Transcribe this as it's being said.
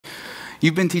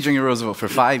You've been teaching at Roosevelt for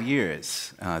 5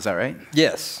 years, is that right?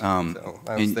 Yes. So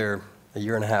I was there a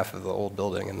year and a half of the old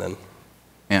building, and then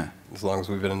as long as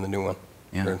we've been in the new one.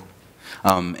 Yeah.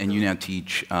 And you now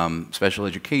teach special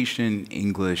education,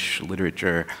 English,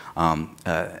 literature. When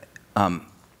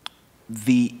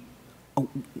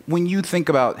you think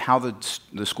about how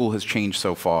the school has changed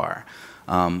so far,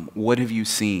 what have you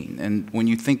seen? And when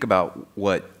you think about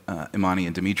what Imani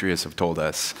and Demetrius have told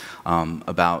us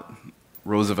about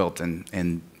Roosevelt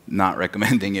and not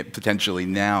recommending it potentially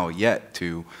now yet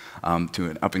to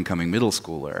an up-and-coming middle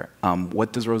schooler,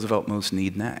 what does Roosevelt most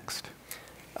need next?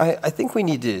 I think we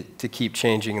need to keep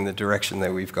changing in the direction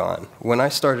that we've gone. When I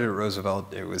started at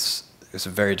Roosevelt, it was a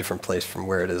very different place from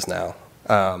where it is now.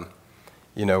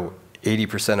 You know,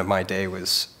 80% of my day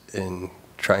was in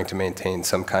trying to maintain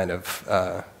some kind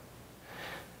of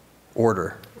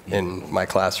order in my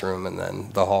classroom and then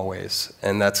the hallways,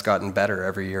 and that's gotten better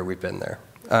every year we've been there.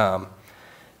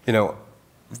 You know,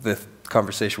 the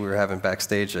conversation we were having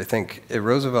backstage, I think at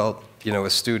Roosevelt, you know,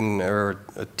 a student or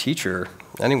a teacher,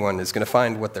 anyone is going to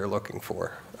find what they're looking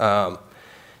for.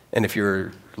 And if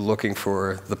you're looking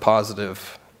for the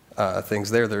positive things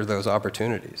there are those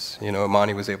opportunities. You know,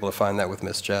 Imani was able to find that with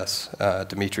Miss Jess.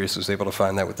 Demetrius was able to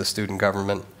find that with the student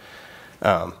government.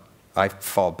 I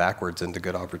fall backwards into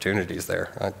good opportunities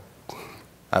there.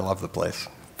 I love the place.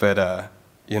 But,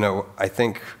 you know, I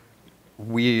think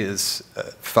we as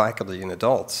faculty and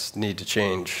adults need to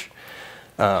change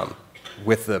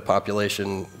with the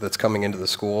population that's coming into the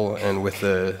school and with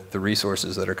the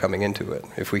resources that are coming into it.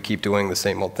 If we keep doing the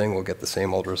same old thing, we'll get the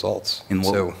same old results. In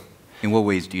what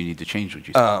ways do you need to change, would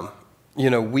you say? You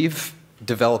know, we've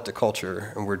developed a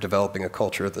culture, and we're developing a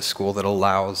culture at the school that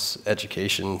allows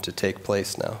education to take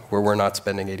place now, where we're not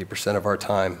spending 80% of our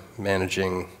time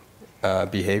managing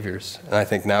behaviors. And I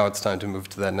think now it's time to move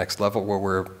to that next level where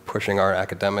we're pushing our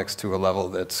academics to a level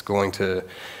that's going to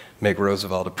make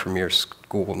Roosevelt a premier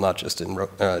school, not just in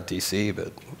DC,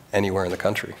 but anywhere in the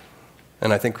country.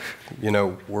 And I think, you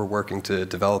know, we're working to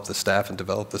develop the staff and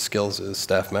develop the skills as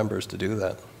staff members to do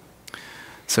that.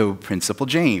 So, Principal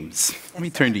James, let me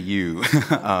turn to you.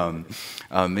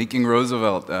 Making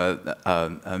Roosevelt,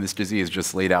 Mr. Z has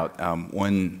just laid out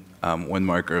one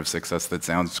marker of success that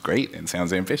sounds great and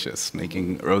sounds ambitious,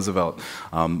 making Roosevelt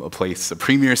a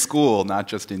premier school, not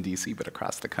just in DC, but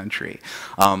across the country.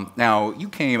 Now,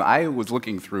 I was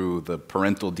looking through the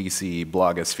parental DC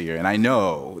blogosphere, and I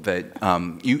know that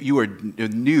you are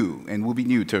new and will be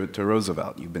new to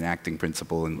Roosevelt. You've been acting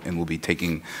principal and will be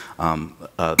taking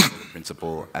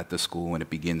principal at the school when it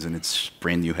begins in its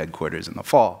brand new headquarters in the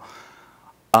fall.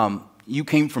 You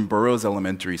came from Burroughs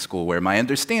Elementary School, where my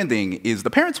understanding is the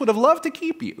parents would have loved to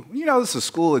keep you. You know, this is a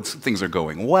school, things are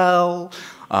going well.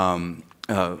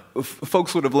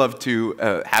 Folks would have loved to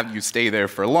have you stay there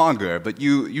for longer, but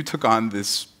you took on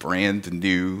this brand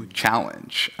new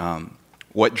challenge.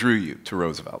 What drew you to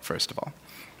Roosevelt, first of all?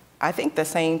 I think the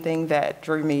same thing that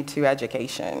drew me to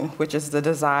education, which is the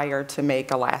desire to make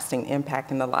a lasting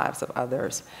impact in the lives of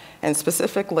others. And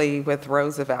specifically with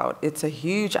Roosevelt, it's a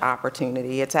huge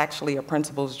opportunity. It's actually a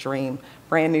principal's dream,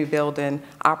 brand new building,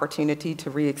 opportunity to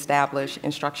reestablish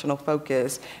instructional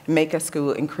focus, make a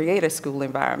school and create a school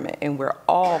environment and where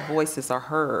all voices are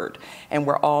heard and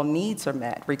where all needs are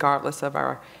met, regardless of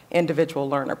our individual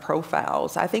learner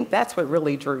profiles. I think that's what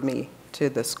really drew me to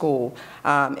the school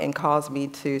and caused me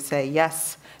to say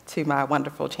yes to my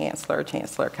wonderful chancellor,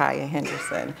 Chancellor Kaya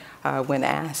Henderson, when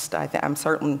asked. I'm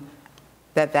certain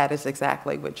that that is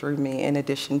exactly what drew me, in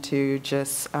addition to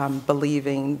just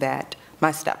believing that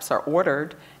my steps are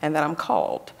ordered and that I'm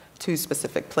called to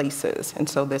specific places. And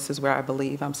so this is where I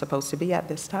believe I'm supposed to be at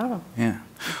this time. Yeah.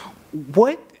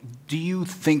 What do you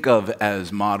think of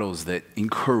as models that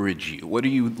encourage you? What are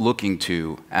you looking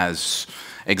to as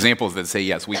examples that say,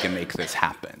 yes, we can make this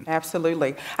happen?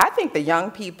 Absolutely. I think the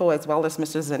young people, as well as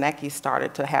Mr. Zanecki,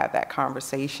 started to have that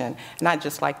conversation, and I'd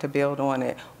just like to build on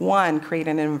it. One, create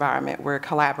an environment where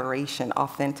collaboration,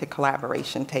 authentic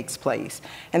collaboration takes place.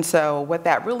 And so what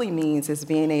that really means is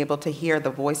being able to hear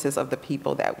the voices of the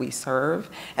people that we serve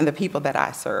and the people that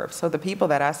I serve. So the people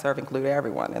that I serve include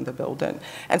everyone in the building.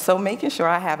 And so making sure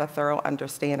I have a thorough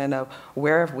understanding of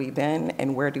where have we been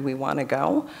and where do we want to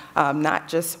go, not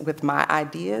just with my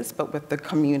ideas, but with the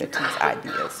community's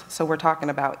ideas. So we're talking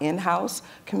about in-house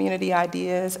community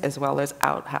ideas as well as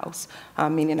out-house,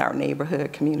 meaning our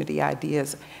neighborhood community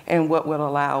ideas, and what will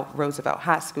allow Roosevelt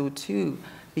High School to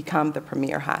become the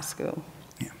premier high school.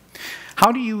 Yeah.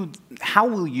 How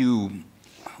will you,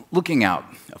 looking out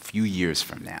a few years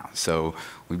from now, so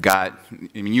you've got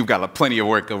plenty of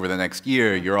work over the next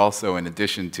year. You're also, in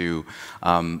addition to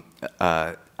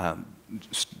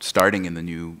starting in the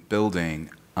new building,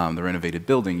 the renovated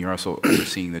building, you're also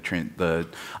overseeing the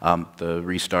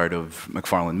restart of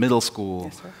McFarland Middle School.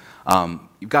 Yes, sir.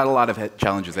 You've got a lot of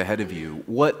challenges ahead of you.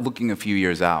 What, looking a few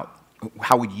years out,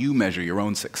 how would you measure your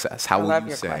own success? How I will love you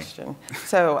your say? question.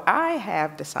 So I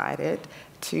have decided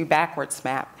to backwards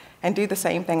map and do the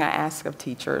same thing I ask of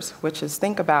teachers, which is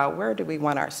think about where do we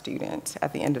want our students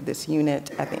at the end of this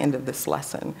unit, at the end of this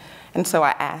lesson. And so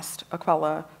I asked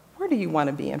Aquella, where do you want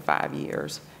to be in 5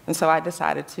 years? And so I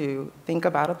decided to think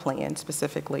about a plan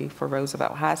specifically for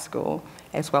Roosevelt High School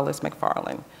as well as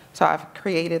McFarland. So I've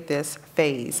created this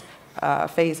phase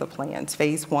of plans.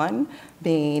 Phase 1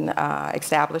 being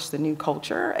establish the new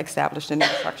culture, establish the new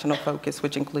instructional focus,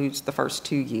 which includes the first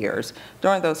 2 years.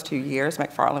 During those 2 years,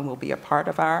 McFarland will be a part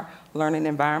of our learning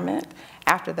environment.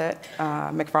 After that,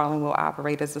 McFarland will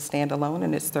operate as a standalone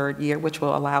in its 3rd year, which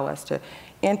will allow us to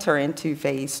enter into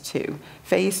Phase 2.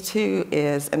 Phase 2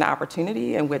 is an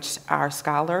opportunity in which our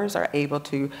scholars are able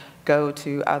to go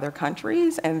to other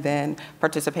countries and then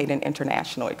participate in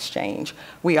international exchange.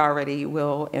 We already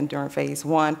will, during Phase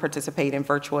 1, participate in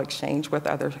virtual exchange with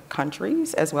other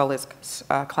countries, as well as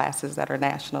classes that are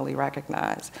nationally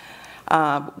recognized.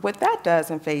 What that does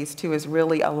in Phase 2 is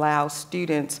really allow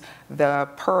students the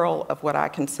pearl of what I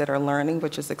consider learning,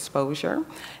 which is exposure.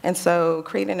 And so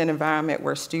creating an environment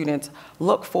where students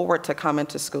look forward to coming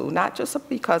to school, not just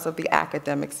because of the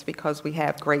academics, because we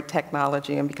have great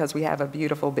technology and because we have a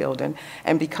beautiful building,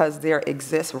 and because there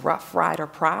exists Rough Rider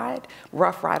pride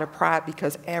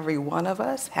because every one of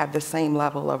us have the same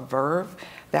level of verve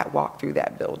that walk through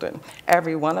that building.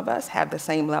 Every one of us have the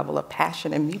same level of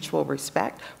passion and mutual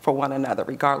respect for one another,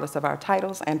 regardless of our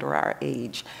titles and or our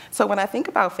age. So when I think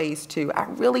about Phase 2, I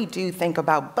really do think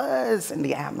about buzz in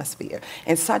the atmosphere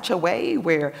in such a way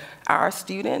where our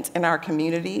students and our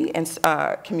community and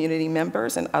community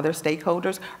members and other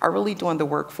stakeholders are really doing the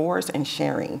work for us and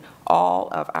sharing all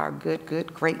of our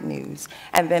great news.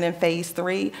 And then in Phase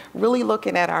 3, really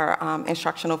looking at our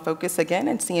instructional focus again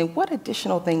and seeing what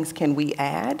additional things can we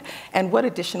add and what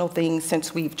additional things,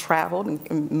 since we've traveled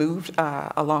and moved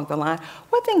along the line,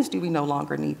 what things do we no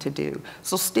longer need to do?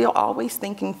 So still always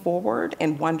thinking forward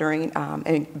and wondering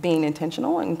and being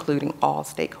intentional, including all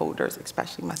stakeholders,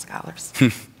 especially my scholars.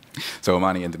 So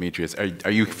Amani and Demetrius,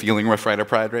 are you feeling Rough Rider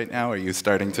pride right now? Are you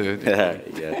starting to,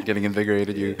 getting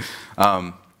invigorated? You?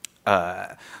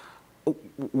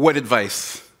 What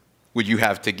advice would you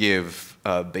have to give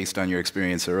based on your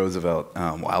experience at Roosevelt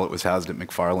while it was housed at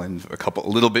McFarland, a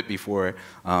little bit before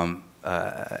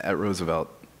at Roosevelt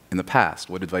in the past?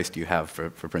 What advice do you have for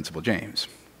Principal James?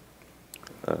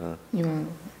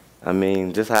 I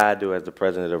mean, just how I do as the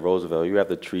president of Roosevelt, you have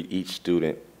to treat each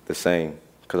student the same.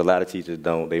 Because a lot of teachers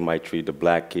don't. They might treat the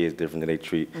black kids different than they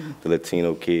treat the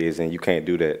Latino kids, and you can't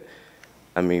do that.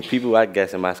 I mean, people, I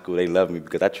guess, in my school, they love me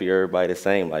because I treat everybody the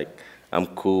same. Like, I'm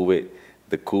cool with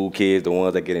the cool kids, the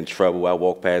ones that get in trouble. I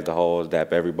walk past the halls,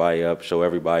 dap everybody up, show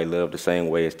everybody love the same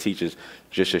way as teachers,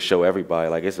 just to show everybody.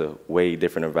 Like, it's a way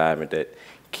different environment that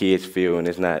kids feel, and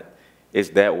it's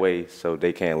that way so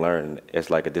they can't learn. It's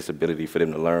like a disability for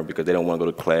them to learn because they don't want to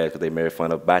go to class because they made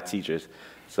fun of by teachers.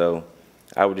 So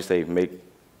I would just say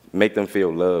make them feel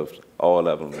loved, all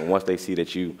of them. And once they see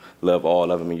that you love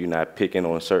all of them and you're not picking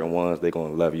on certain ones, they're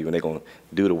going to love you and they're going to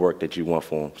do the work that you want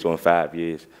for them. So in 5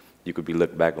 years, you could be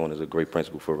looked back on as a great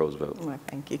principal for Roosevelt. Well,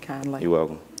 thank you kindly. You're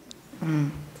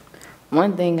welcome.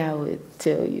 One thing I would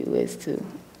tell you is to,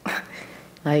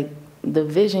 like, the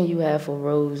vision you have for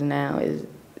Rose now is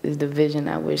the vision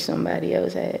I wish somebody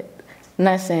else had. I'm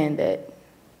not saying that.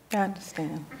 I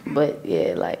understand. But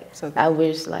yeah, like, I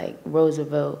wish, like,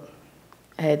 Roosevelt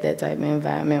had that type of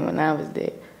environment when I was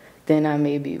there, then I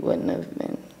maybe wouldn't have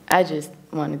been. I just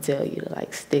want to tell you to,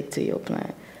 like, stick to your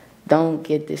plan. Don't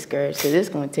get discouraged, because it's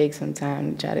going to take some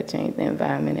time to try to change the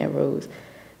environment at Rose.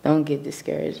 Don't get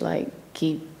discouraged. Like,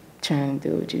 keep trying to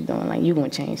do what you're doing. Like, you're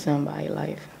going to change somebody's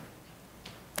life.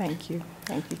 Thank you.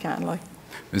 Thank you kindly.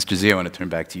 Mr. Z, I want to turn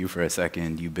back to you for a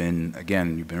second. You've been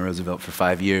Roosevelt for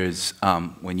 5 years.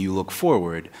 When you look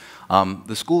forward,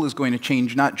 the school is going to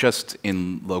change not just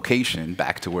in location,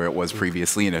 back to where it was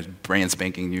previously in a brand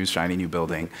spanking new, shiny new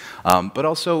building, but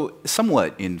also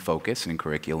somewhat in focus and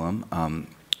curriculum.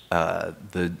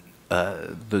 The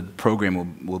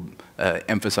program will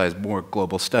emphasize more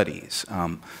global studies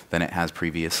than it has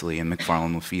previously, and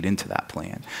McFarland will feed into that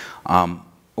plan.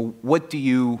 What do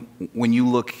you, when you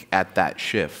look at that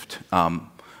shift,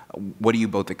 what do you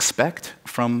both expect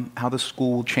from how the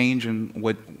school will change, and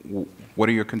what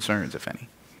are your concerns, if any?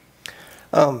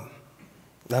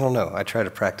 I don't know. I try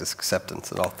to practice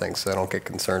acceptance in all things, so I don't get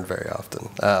concerned very often.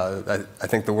 I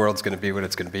think the world's going to be what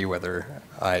it's going to be, whether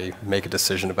I make a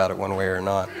decision about it one way or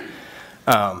not.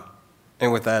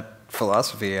 And with that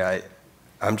philosophy,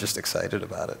 I'm just excited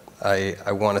about it.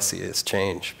 I want to see this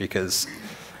change because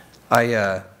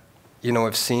I've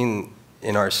seen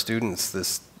in our students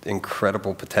this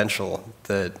incredible potential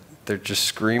that they're just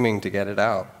screaming to get it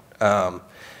out.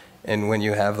 And when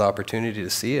you have the opportunity to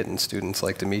see it in students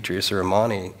like Demetrius or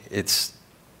Imani, it's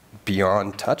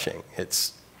beyond touching.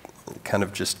 It kind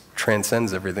of just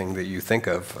transcends everything that you think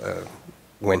of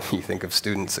when you think of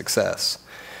student success.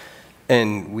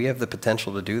 And we have the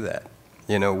potential to do that.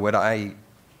 You know, what I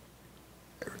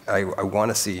want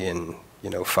to see in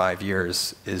 5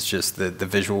 years is just the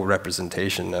visual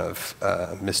representation of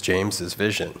Miss James's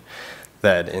vision,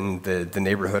 that in the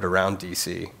neighborhood around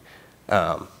DC,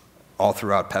 all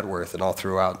throughout Petworth and all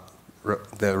throughout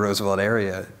the Roosevelt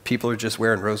area, people are just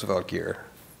wearing Roosevelt gear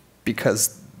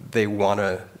because they want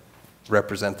to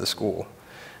represent the school.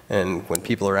 And when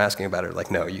people are asking about it, like,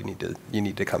 no, you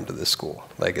need to come to this school.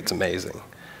 Like, it's amazing.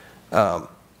 And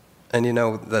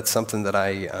that's something that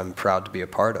I'm proud to be a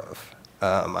part of.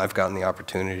 I've gotten the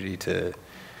opportunity to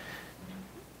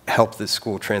help this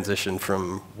school transition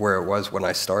from where it was when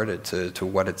I started to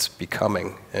what it's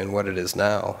becoming and what it is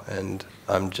now. And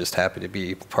I'm just happy to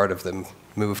be part of the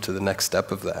move to the next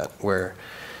step of that, where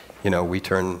we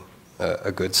turn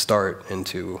a good start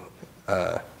into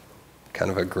kind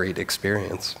of a great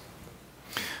experience.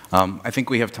 I think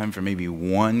we have time for maybe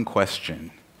one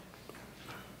question.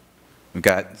 We've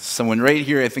got someone right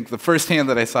here. I think the first hand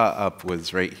that I saw up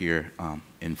was right here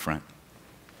in front.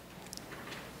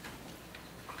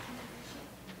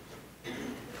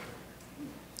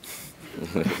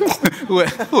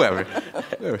 Whoever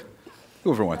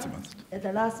wants it most. At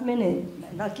the last minute,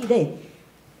 lucky day.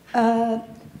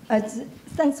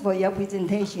 Thanks for your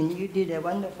presentation. You did a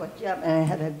wonderful job and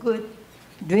had a good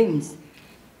dreams.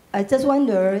 I just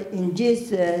wonder, in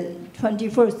this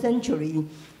 21st century,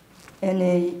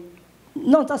 and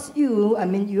not just you, I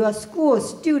mean your school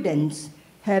students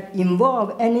have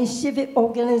involved any civic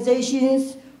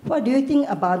organizations. What do you think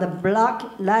about the Black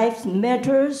Lives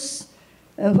Matters?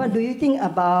 And what do you think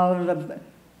about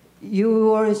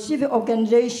your civic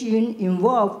organization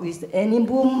involved with any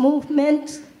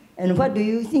movement? And what do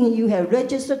you think you have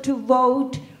registered to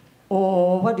vote?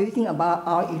 Or what do you think about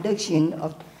our election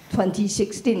of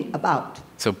 2016 about?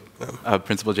 So,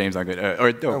 Principal James, I'm good.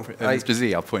 Mr.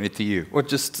 Z, I'll point it to you. Well,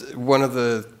 just one of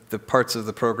the parts of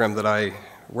the program that I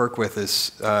work with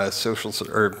is social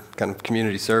or kind of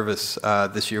community service.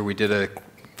 This year we did a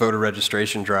voter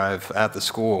registration drive at the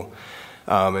school.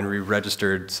 And we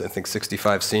registered, I think,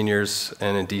 65 seniors.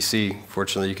 And in DC,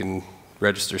 fortunately, you can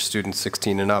register students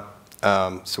 16 and up.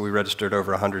 So we registered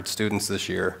over 100 students this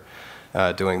year,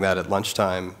 doing that at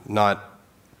lunchtime, not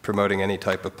promoting any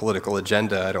type of political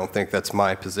agenda. I don't think that's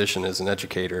my position as an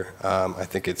educator. I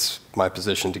think it's my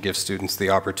position to give students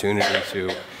the opportunity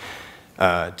to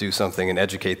do something and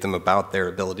educate them about their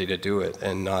ability to do it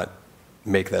and not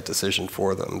make that decision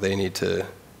for them. They need to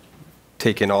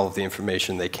take in all of the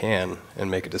information they can and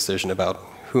make a decision about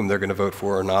whom they're going to vote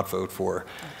for or not vote for.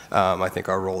 I think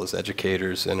our role as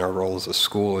educators and our role as a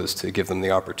school is to give them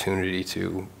the opportunity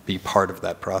to be part of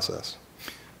that process.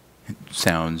 It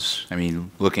sounds, I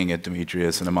mean, looking at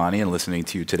Demetrius and Imani and listening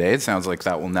to you today, it sounds like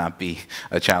that will not be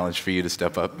a challenge for you to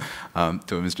step up to what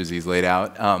Mr. Z's laid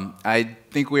out. I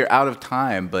think we're out of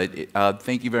time, but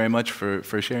thank you very much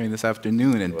for sharing this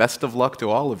afternoon, and best of luck to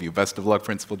all of you. Best of luck,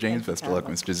 Principal James. Best of luck,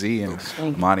 Mr. Z, and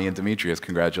Imani and Demetrius.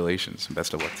 Congratulations, and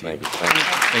best of luck to you.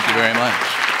 Thank you very much.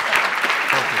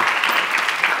 Thank you.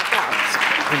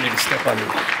 I need to step on you.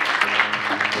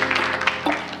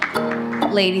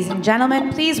 Ladies and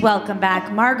gentlemen, please welcome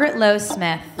back Margaret Lowe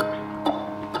Smith.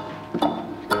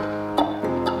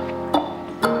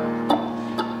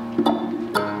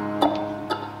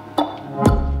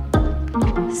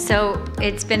 So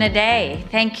it's been a day.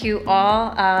 Thank you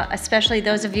all, especially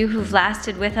those of you who've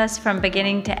lasted with us from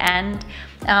beginning to end.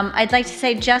 I'd like to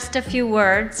say just a few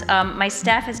words. My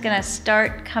staff is going to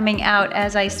start coming out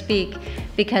as I speak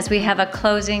because we have a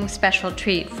closing special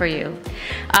treat for you.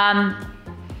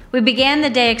 We began the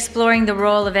day exploring the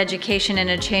role of education in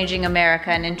a changing America,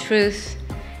 and in truth,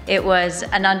 it was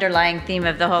an underlying theme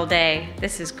of the whole day.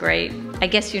 This is great. I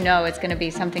guess you know it's going to be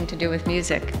something to do with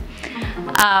music.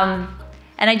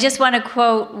 And I just want to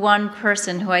quote one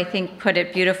person who I think put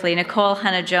it beautifully. Nicole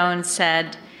Hannah-Jones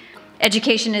said,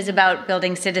 "Education is about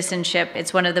building citizenship.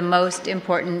 It's one of the most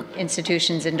important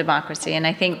institutions in democracy." And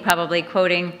I think probably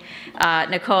quoting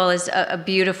Nicole is a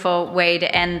beautiful way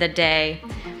to end the day.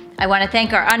 I want to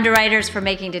thank our underwriters for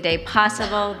making today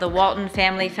possible, the Walton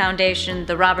Family Foundation,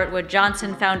 the Robert Wood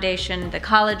Johnson Foundation, the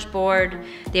College Board,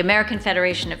 the American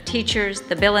Federation of Teachers,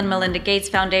 the Bill and Melinda Gates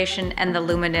Foundation, and the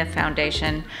Lumina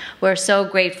Foundation. We're so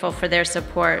grateful for their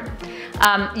support.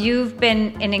 You've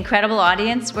been an incredible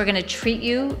audience. We're going to treat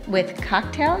you with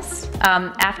cocktails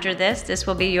after this. This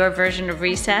will be your version of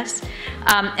recess.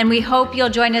 And we hope you'll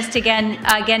join us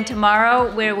again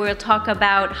tomorrow, where we'll talk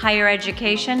about higher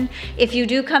education. If you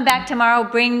do come back tomorrow,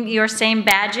 bring your same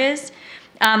badges.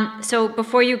 So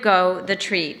before you go, the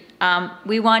treat.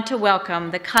 We want to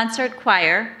welcome the concert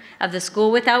choir of the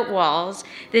School Without Walls.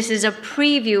 This is a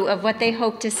preview of what they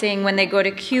hope to sing when they go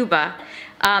to Cuba.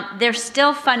 They're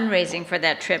still fundraising for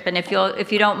that trip, and if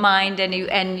you don't mind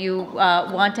and you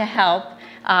want to help,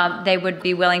 they would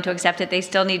be willing to accept it. They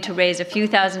still need to raise a few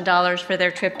 $1,000s for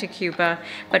their trip to Cuba,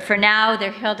 but for now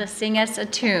they're here to sing us a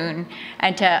tune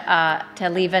and to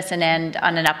leave us an end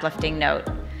on an uplifting note.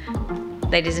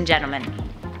 Ladies and gentlemen.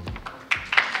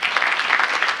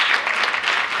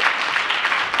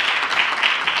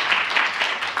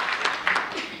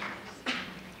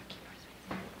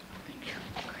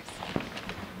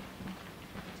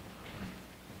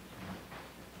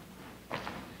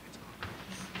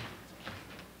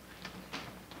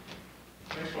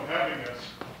 Thanks for having us.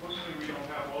 Unfortunately, we don't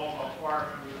have all of our choir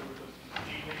members with us this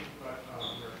evening, but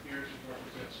we're here to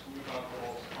represent School Without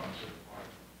Walls Concert Choir.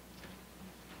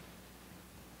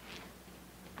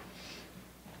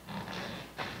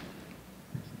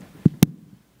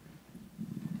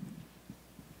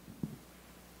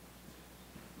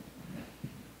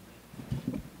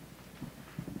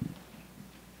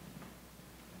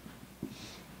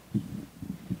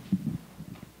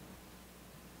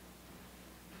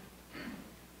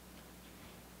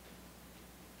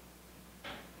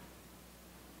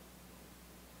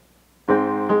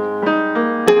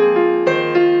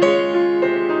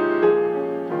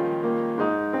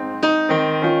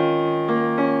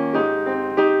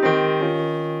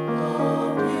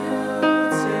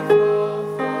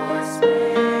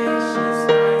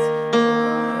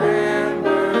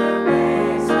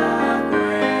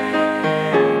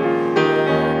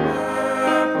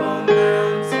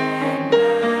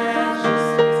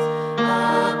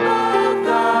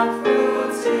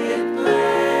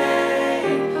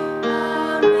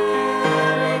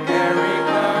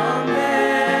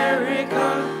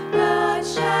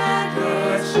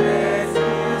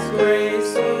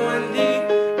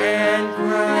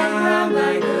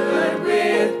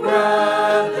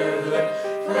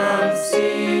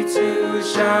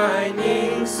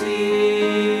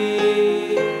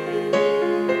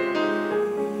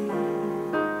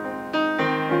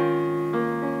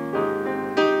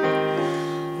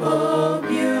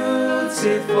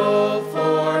 Beautiful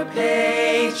for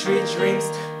patriot dreams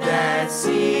that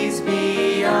sees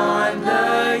beyond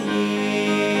the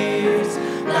years.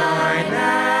 Thine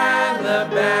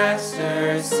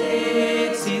alabaster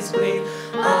cities gleam,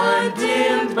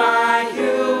 undimmed by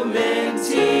human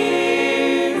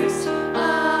tears.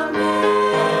 America,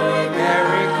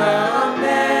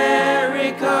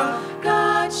 America,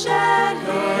 God shed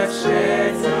His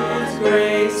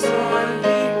grace on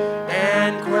thee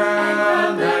and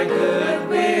crown thy good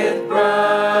with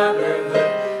brotherhood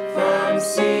from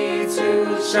sea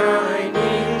to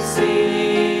shining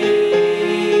sea.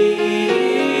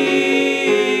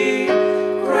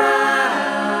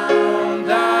 Crown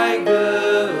thy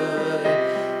good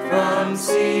from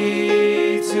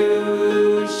sea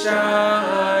to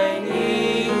shining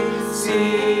sea.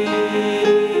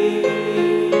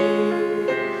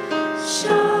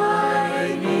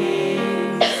 Shining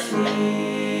sea.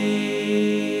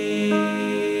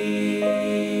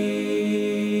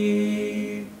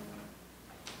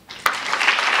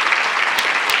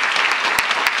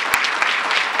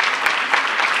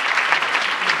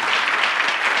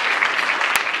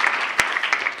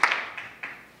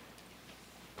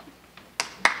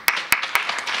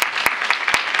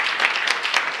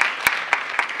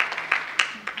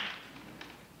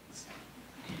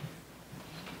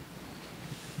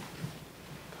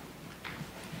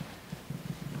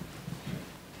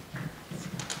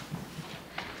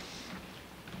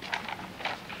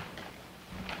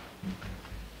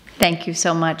 Thank you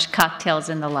so much. Cocktails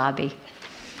in the lobby.